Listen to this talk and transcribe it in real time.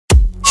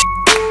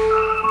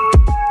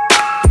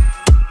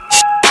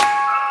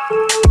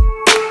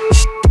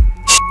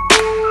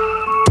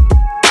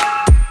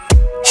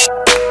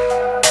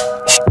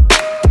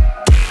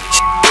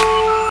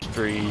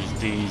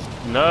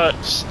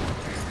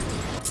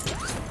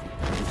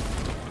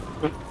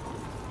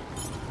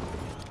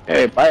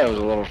Hey, Bio's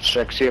a little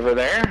sexy over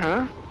there,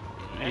 huh?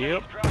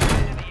 Yep.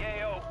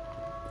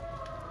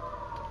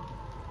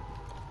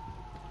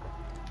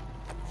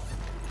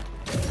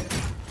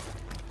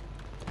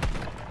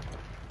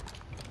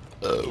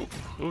 Oh.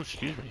 Oh,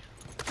 excuse me.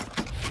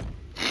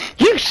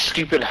 You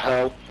stupid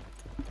hoe.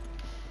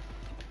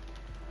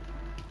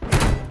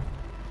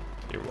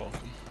 You're welcome.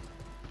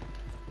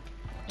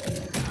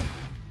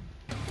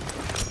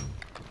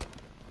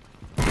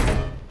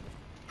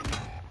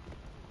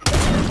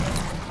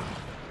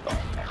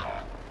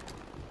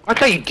 I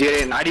thought you did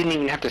it, and I didn't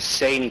even have to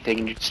say anything,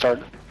 and you'd start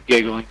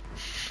giggling.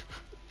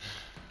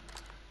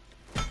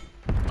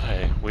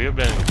 Hey, we have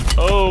been.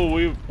 Oh,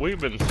 we've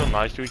been so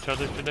nice to each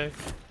other today.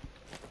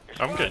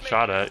 I'm getting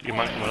shot at. You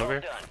might come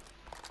over here.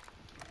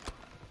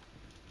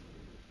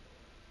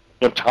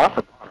 Up top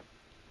or bottom?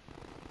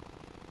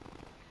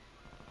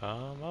 I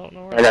don't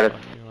know where I got it.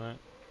 you went.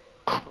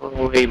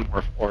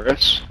 Claymore for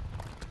us.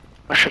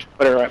 I should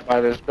put it right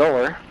by this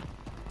door.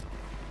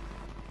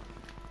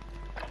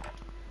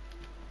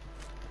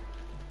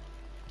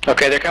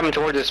 Okay, they're coming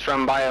towards us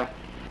from Bio.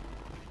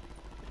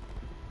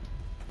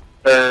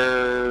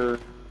 There's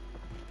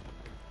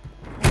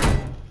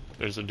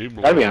a dude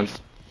below. Gotta be on.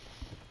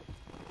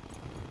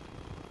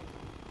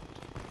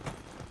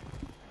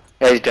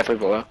 Yeah, he's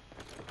definitely below.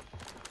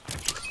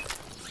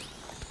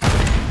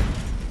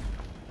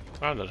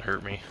 Wow, that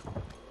hurt me.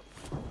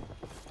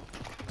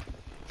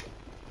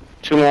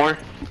 Two more.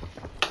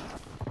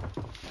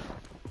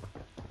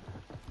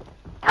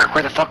 Mark,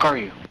 where the fuck are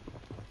you?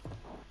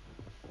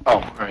 Oh,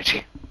 alright,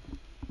 see.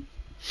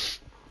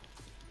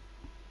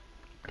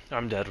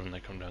 I'm dead when they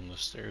come down the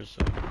stairs.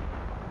 So.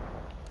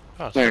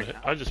 Oh, There.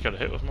 I just got a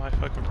hit with my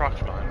fucking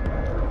proximine.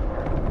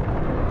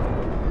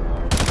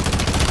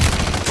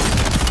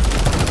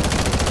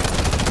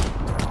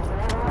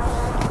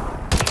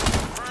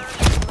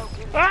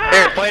 Ah!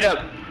 Here, plate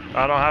up.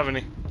 I don't have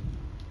any.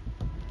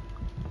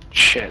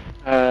 Shit.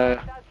 I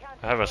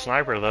have a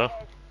sniper though.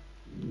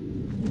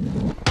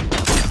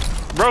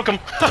 Broke him.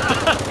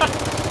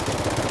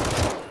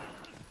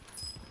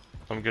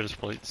 I'm good as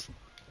plates.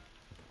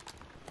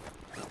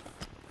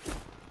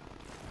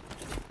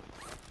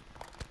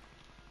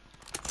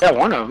 Yeah,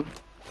 one of them.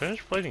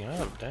 Finish plating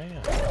up, damn.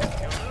 You're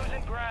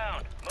losing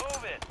ground.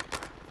 Move it.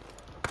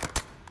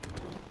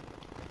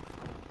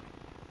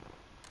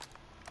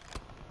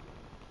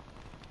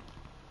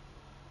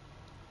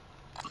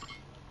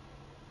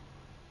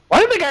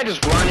 Why did the guy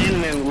just run in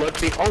and then look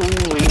the holy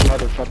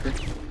motherfucker?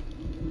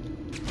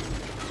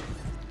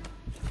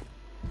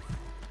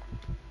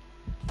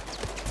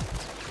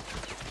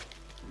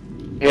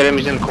 Hit him,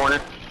 he's in the corner.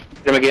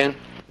 Hit him again.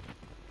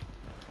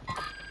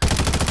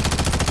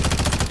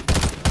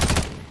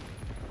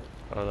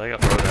 Oh, they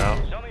got rode out.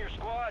 Some of your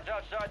squad's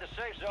outside the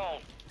safe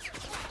zone.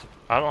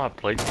 I don't have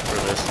plates for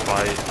this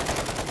fight.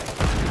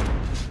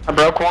 I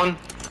broke one.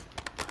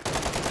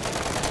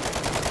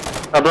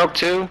 I broke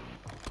two.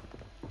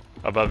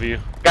 Above you.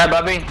 Guy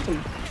above me.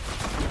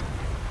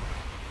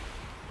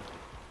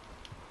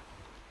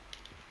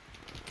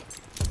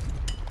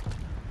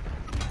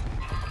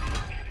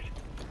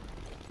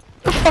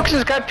 The fuck is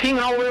this guy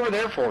peeing all the way over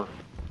there for?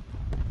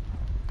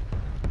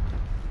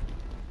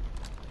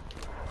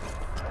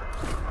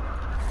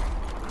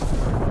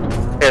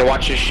 Here,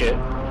 watch this shit.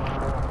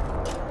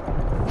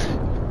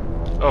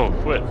 Oh,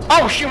 quit.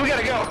 Oh shit, we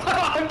gotta go.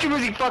 I'm too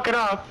busy fucking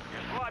up.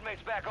 Your squad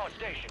mate's back on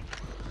station.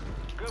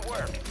 Good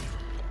work.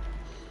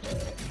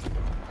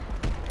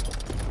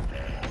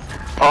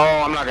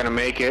 Oh, I'm not gonna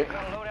make it.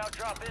 Got a loadout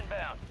drop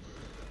inbound.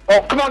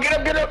 Oh, come on, get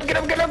up, get up, get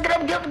up, get up, get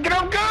up, get up, get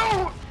up,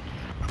 go!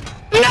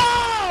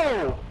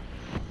 No!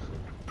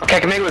 Okay, I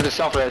can make it with the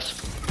self-res.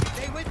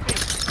 Stay with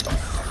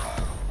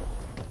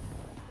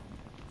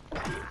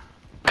me.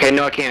 Okay,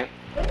 no I can't.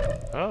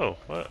 Oh,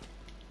 what?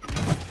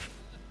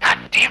 God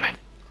damn it.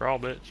 Crawl,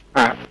 bitch.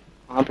 Alright,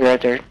 I'll be right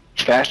there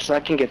as fast as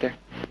I can get there.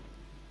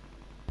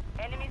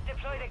 Enemies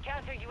deployed a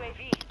counter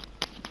UAV.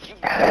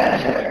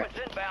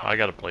 I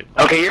got a plate.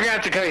 Okay, you're gonna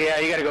have to go, yeah,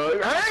 you gotta go.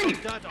 Hurry!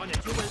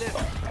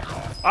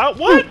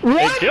 What?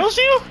 What? It kills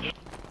you?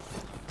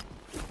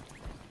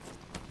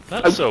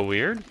 That's so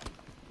weird.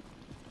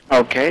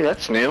 Okay,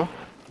 that's new.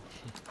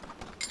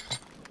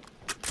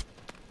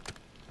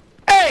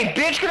 Hey,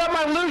 bitch, get out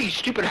my loot, you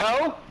stupid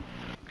hoe!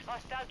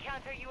 Hostile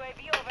counter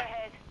UAV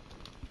overhead.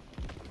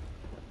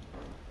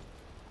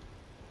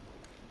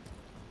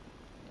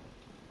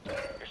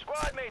 Your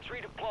squad mate's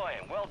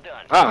redeploying. Well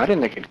done. Oh, I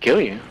didn't think it'd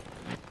kill you.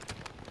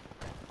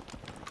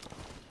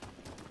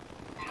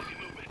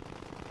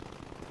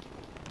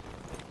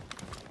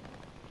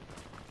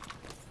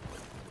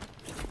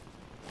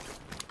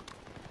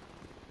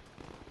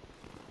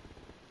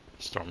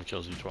 Storm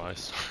kills you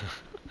twice.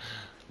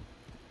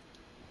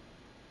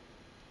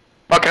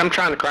 Fuck it, I'm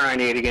trying to car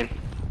 98 again.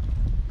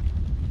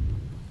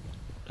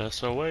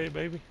 SOA,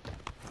 baby.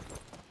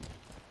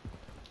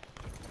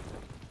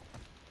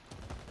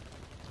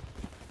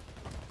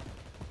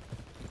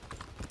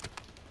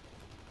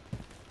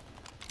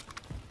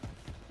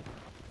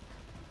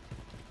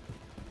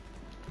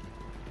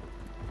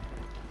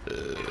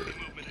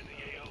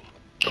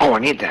 Oh, I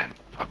need that.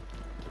 Fuck.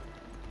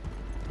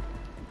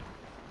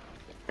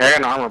 Here, I got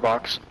an armor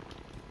box.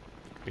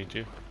 Me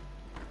too.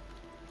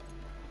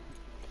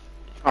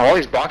 Oh, all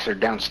these boxes are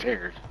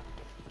downstairs.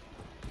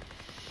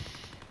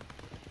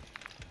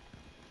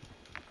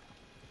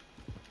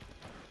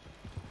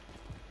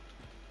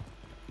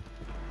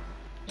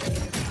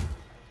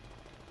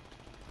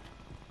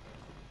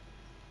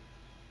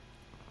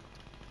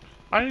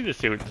 I need to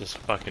see what this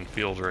fucking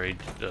field raid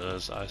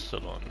does. I still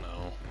don't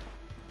know.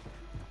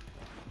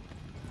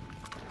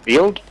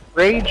 Field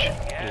rage?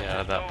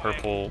 Yeah, that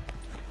purple.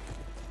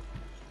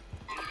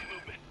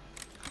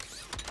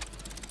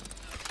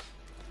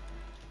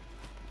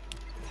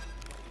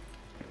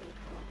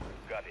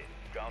 Got it.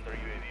 Counter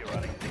UAV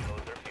running.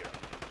 Signals are here.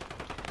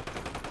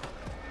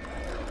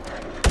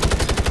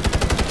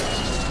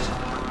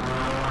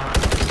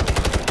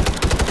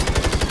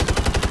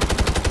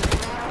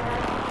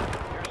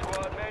 Your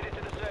squad made it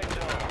to the safe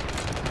zone.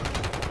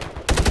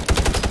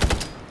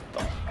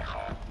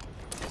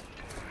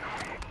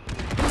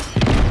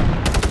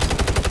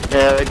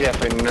 Yeah, they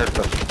definitely nerfed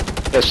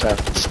the piss out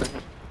of this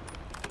thing.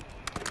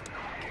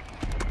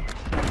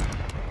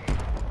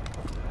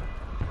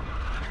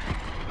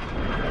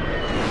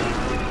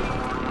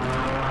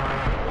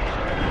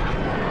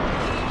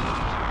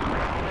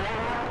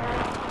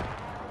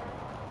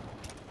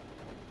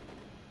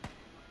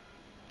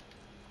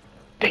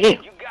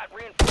 Damn. You got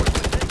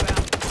reinforcements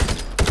inbound.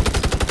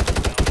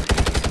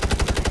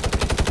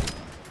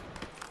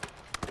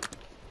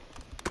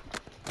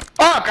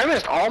 Fuck, I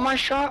missed all my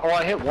shot? Oh,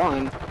 I hit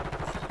one.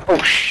 Oh,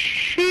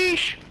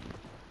 sheesh.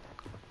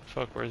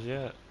 Fuck, where's he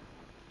at?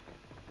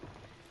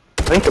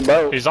 Think the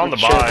boat. He's on the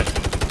Shit. buy.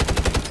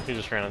 He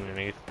just ran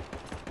underneath.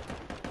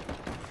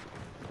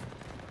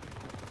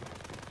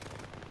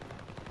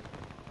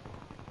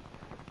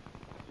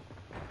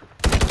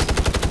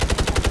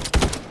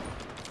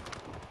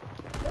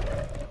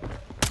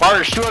 Oh,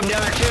 there's two of them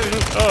down there too.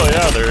 Oh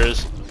yeah, there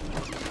is.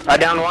 I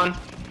downed one.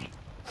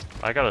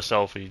 I got a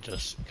selfie.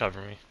 Just cover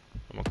me.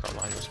 I'm gonna crawl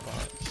behind the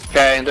spot.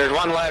 Okay, and there's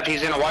one left.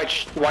 He's in a white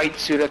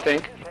suit, I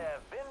think.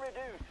 Have been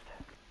reduced.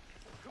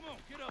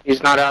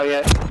 He's not out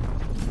yet.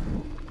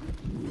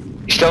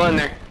 He's still in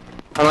there.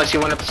 Unless he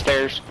went up the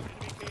stairs.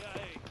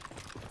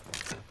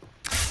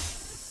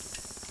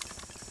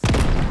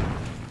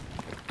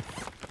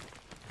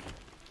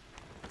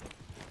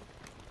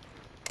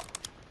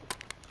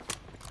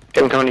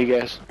 I'm coming to you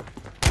guys.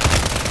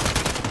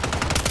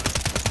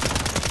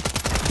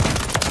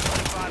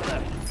 25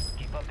 left.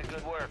 Keep up the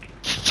good work.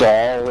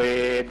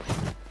 Solid.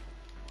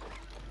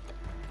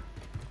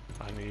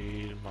 I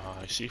need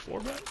my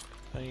C4 back.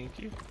 Thank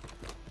you.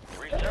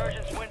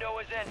 Resurgence window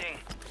is ending.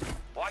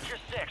 Watch your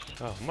six.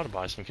 Oh, I'm gonna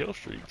buy some kill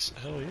streaks.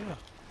 Hell yeah.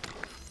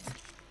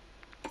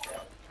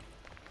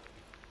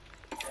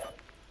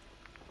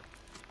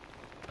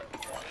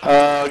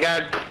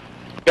 Got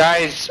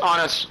guys on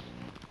us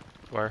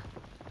Where?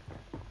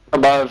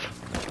 above.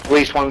 At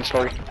least one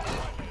story.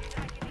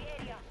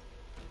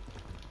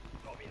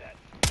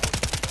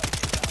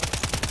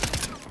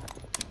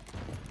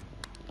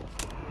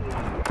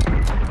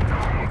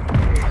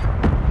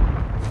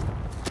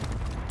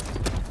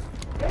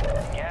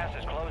 Gas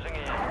is closing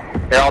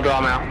in. Here, I'll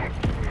draw them out.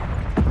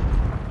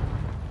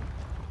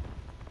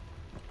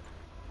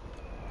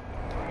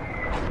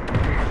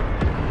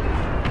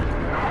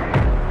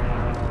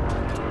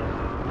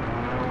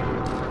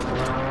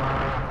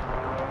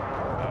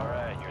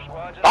 Alright, your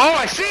squad's in. Oh,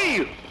 I see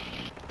you!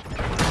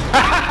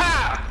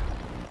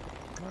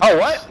 Oh,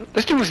 what?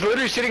 This dude was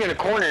literally sitting in a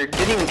corner,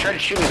 didn't even try to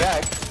shoot me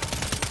back.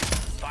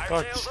 Fire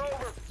Fuck. sales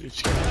over. Dude,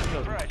 she got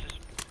me. Prices.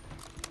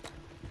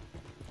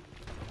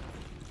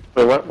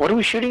 Wait, what are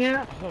we shooting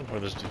at? I don't know where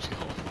this dude's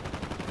going.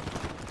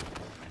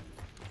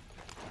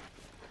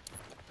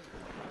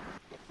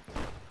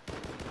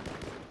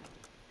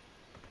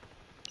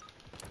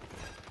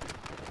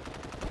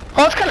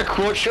 Oh, that's kind of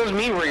cool. It shows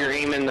me where you're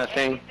aiming the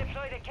thing.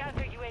 Deploy the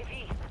counter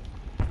UAV.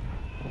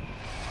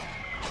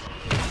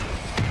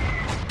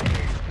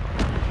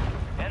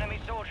 Enemy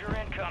soldier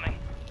incoming.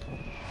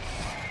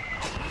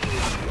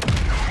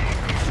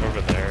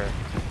 Over there.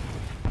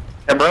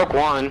 I broke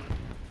one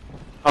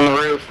on the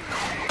roof.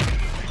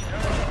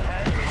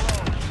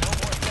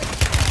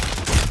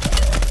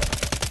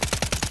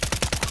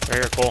 Right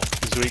here, Cole.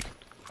 He's weak.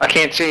 I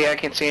can't see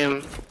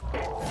him.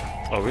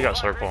 Oh, we got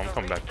circle. I'm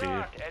coming back to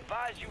you.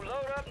 Advise you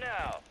load up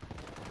now.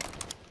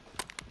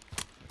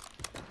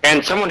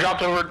 And someone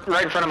dropped over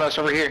right in front of us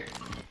over here.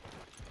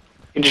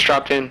 He just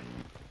dropped in.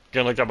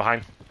 Gonna look down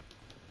behind.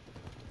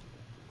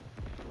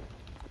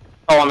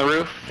 Oh, on the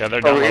roof? Yeah, they're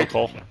down Over low, here?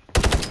 Cole.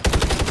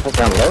 That's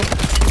down low.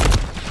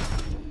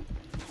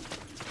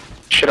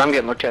 Shit, I'm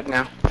getting looked at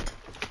now.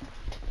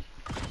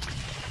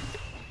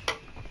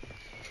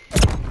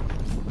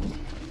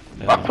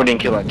 Fuck, we didn't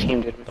kill that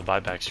team, did we? The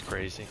buyback's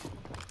crazy.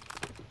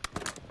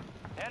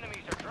 Enemies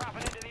are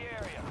dropping into the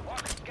area.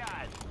 Watch the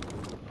skies.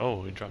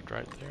 Oh, he dropped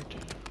right there, too.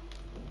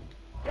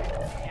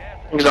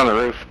 He's on the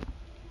roof.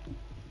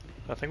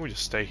 I think we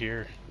just stay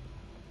here.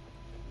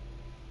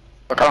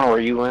 Look, I don't know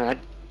where you went.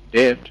 I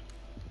dipped.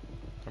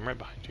 I'm right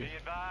behind you. Be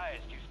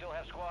advised, you still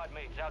have squad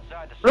mates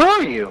outside the Where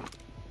are you?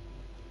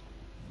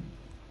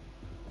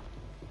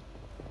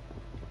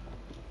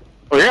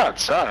 Oh, you're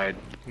outside.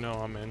 No,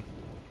 I'm in.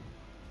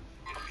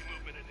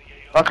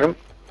 Fuck him.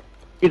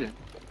 You did.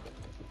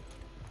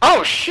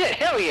 Oh shit!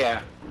 Hell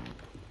yeah!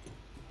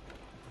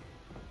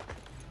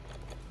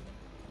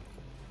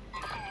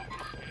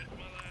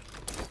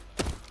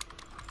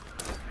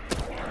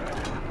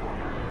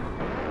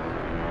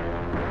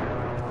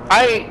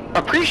 I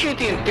appreciate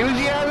the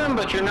enthusiasm,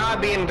 but you're not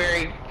being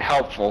very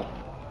helpful.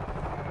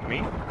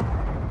 Me?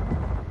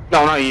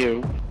 No, not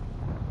you.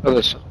 Oh,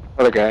 this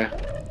other guy.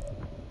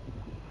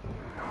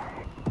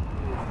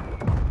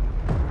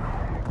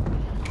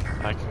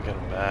 I can get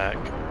him back.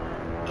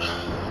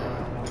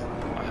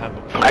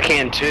 I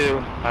can too.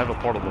 I have a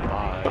portal to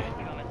buy.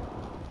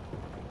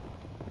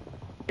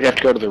 You'd have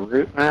to go to the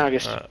roof. I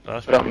guess That's put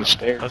out gonna on the be,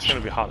 stairs. that's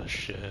gonna be hot as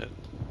shit.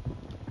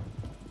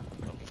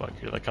 Oh fuck,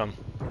 here they come.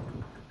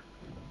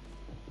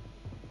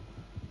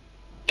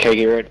 Okay,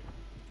 get ready.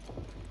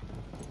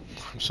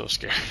 I'm so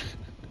scared.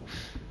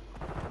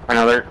 I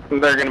know they're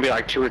gonna be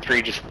like 2 or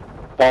 3 just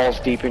balls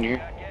deep in here.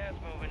 got gas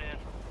moving in.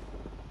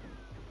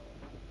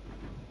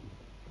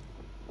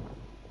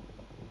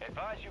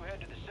 Advise you head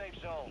to the safe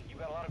zone. You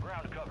got a lot of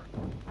ground to cover.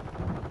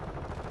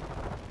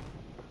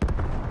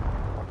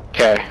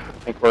 Okay, I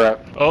think we're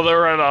up. Oh,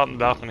 they're right out on the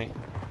balcony.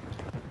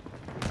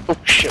 Oh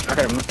shit! I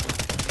gotta move.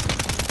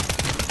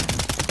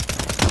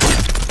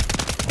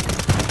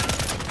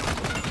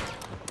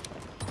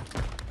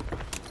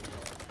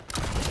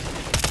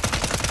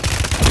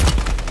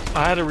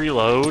 I had to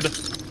reload.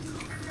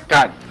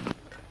 God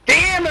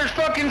damn! There's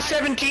fucking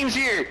 7 teams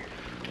here.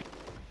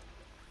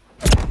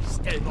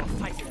 Still not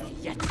fighting me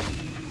yet.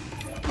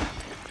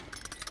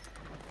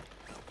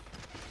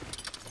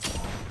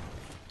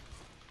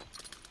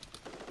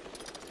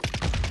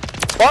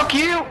 Fuck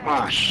you!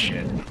 Oh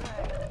shit.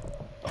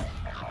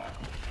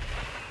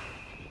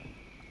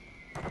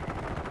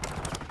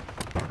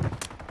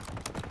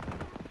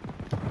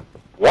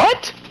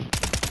 What?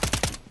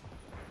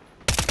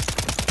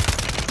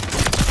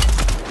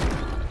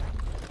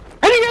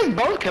 How do you guys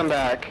both come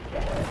back?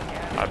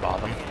 I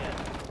bought them.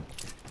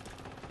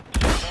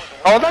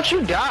 Oh, I thought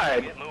you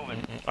died. Get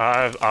moving.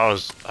 I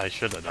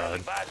should have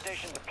died. Buy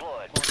station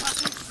deployed.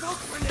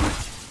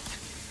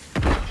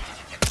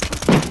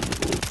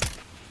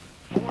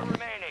 Four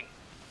remaining.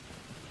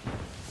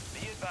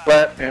 Be advised.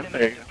 But, yeah,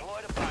 there you go.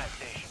 Deploy to buy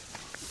station.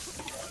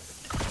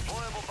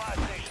 Deployable buy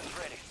stations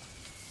ready.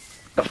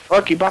 The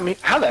fuck you bought me?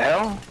 How the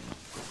hell?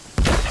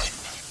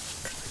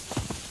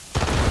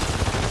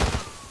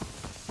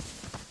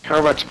 How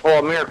about to pull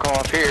a miracle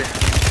off here?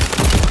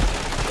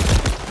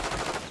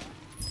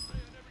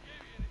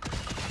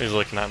 He's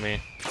looking at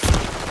me.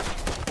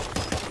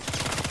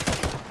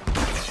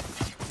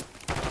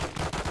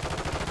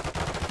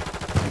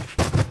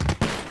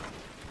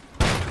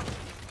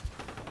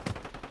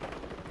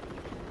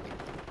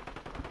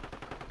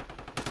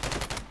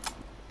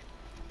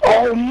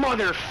 Oh,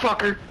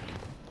 motherfucker!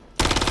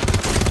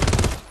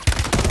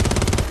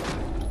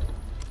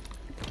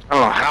 I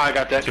don't know how I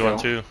got that 2 on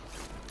 2.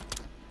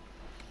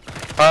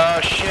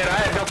 Shit, I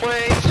had no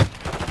plays.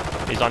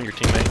 He's on your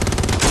teammate.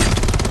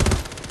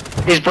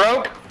 He's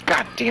broke?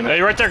 God damn it.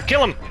 Hey, right there,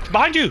 kill him!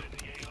 Behind you!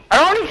 I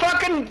already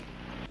fucking...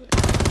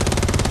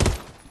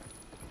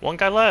 One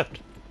guy left.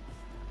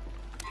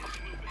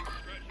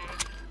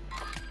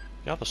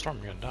 Get out the storm,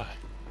 you're gonna die.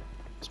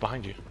 It's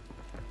behind you.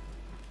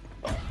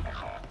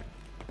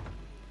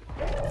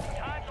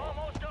 Time's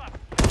almost up.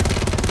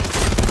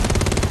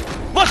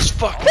 Let's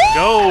fucking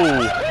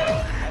go!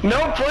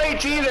 No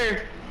plates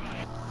either.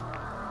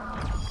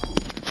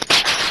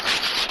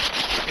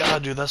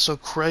 God, dude, that's so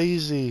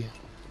crazy.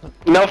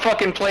 No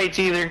fucking plates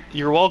either.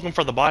 You're welcome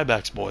for the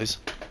buybacks, boys.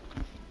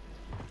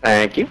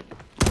 Thank you.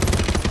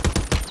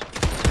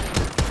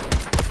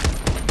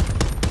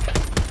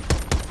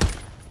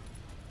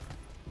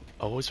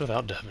 Always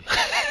without Devin.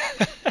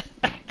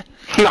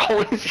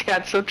 Always, yeah,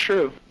 it's so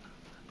true.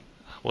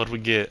 What'd we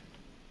get?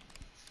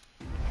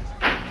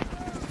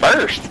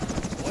 First.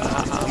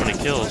 How many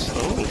kills?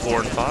 Oh,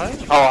 4 and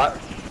 5? Oh,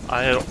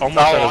 I had almost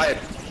I had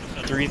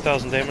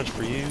 3,000 damage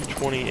for you,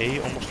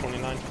 28, almost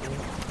 29 for me.